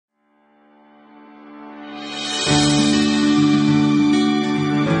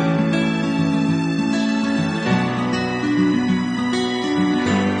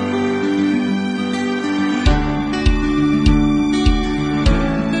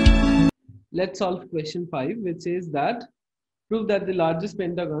Let's solve question 5, which says that prove that the largest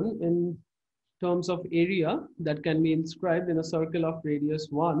pentagon in terms of area that can be inscribed in a circle of radius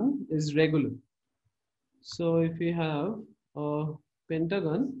 1 is regular. So if we have a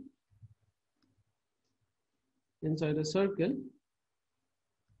pentagon inside a circle,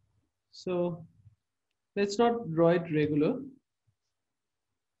 so let's not draw it regular.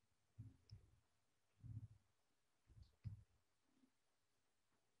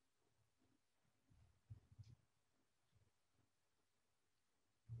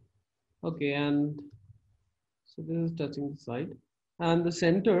 Okay, and so this is touching the side and the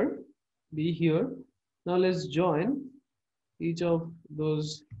center be here. Now let's join each of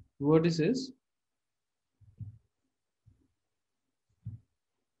those vertices.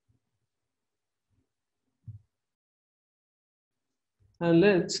 And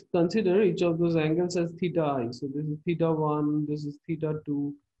let's consider each of those angles as theta I. So this is theta 1, this is theta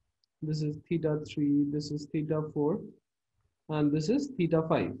 2, this is theta 3, this is theta 4, and this is theta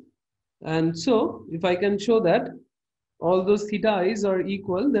 5. And so if I can show that all those theta i's are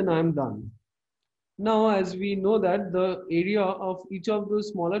equal, then I'm done. Now, as we know that the area of each of those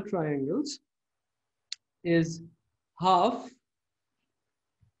smaller triangles is half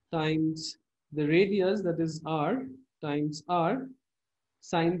times the radius, that is r, times r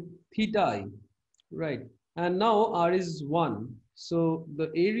sine theta I, right? And now r is 1. So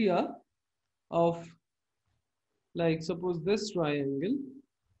the area of, like, suppose this triangle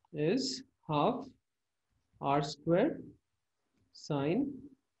is half r square sine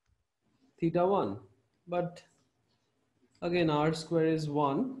theta 1. But again, r square is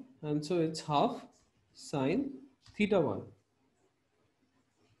 1, and so it's half sine theta 1.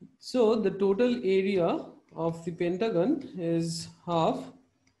 So the total area of the pentagon is half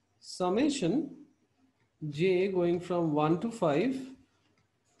summation j going from 1 to 5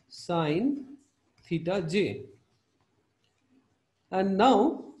 sine theta j. And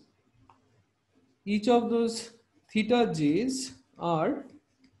now each of those theta j's are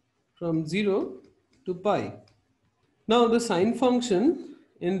from 0 to pi. Now the sine function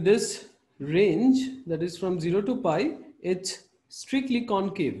in this range, that is from 0 to pi, it's strictly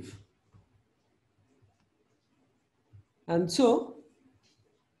concave. And so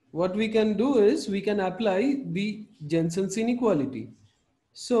what we can do is we can apply the Jensen's inequality.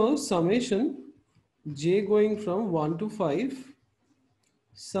 So summation j going from 1 to 5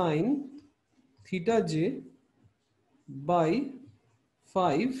 sine theta j by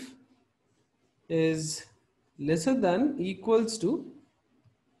 5 is lesser than equals to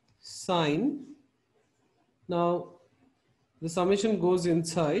sine. Now the summation goes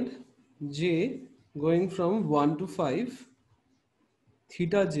inside, j going from 1 to 5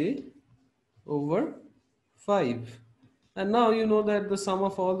 theta j over 5. And now you know that the sum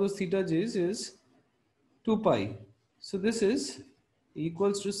of all those theta j's is 2 pi. So this is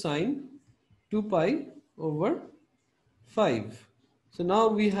equals to sine 2 pi over 5. So now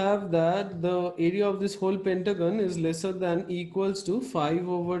we have that the area of this whole pentagon is lesser than equals to 5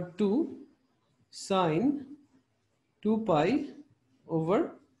 over 2 sine 2 pi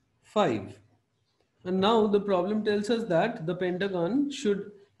over 5. And now the problem tells us that the pentagon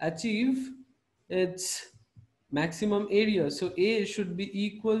should achieve its maximum area. So A should be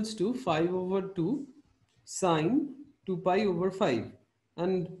equals to 5 over 2 sine 2 pi over 5.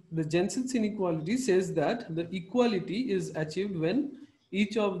 And the Jensen's inequality says that the equality is achieved when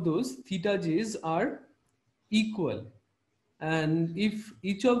each of those theta j's are equal. And if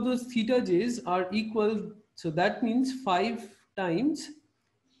each of those theta j's are equal, so that means 5 times,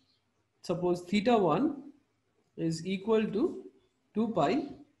 suppose theta 1 is equal to 2 pi,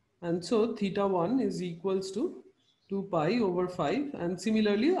 and so theta 1 is equals to 2 pi over 5. And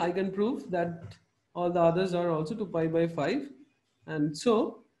similarly I can prove that all the others are also 2 pi by 5. And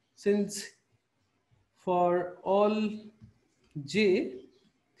so since for all j,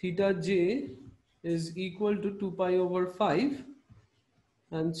 theta j is equal to 2 pi over 5,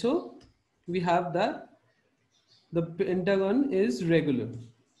 and so we have that the pentagon is regular.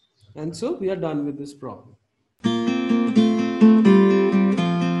 And so we are done with this problem.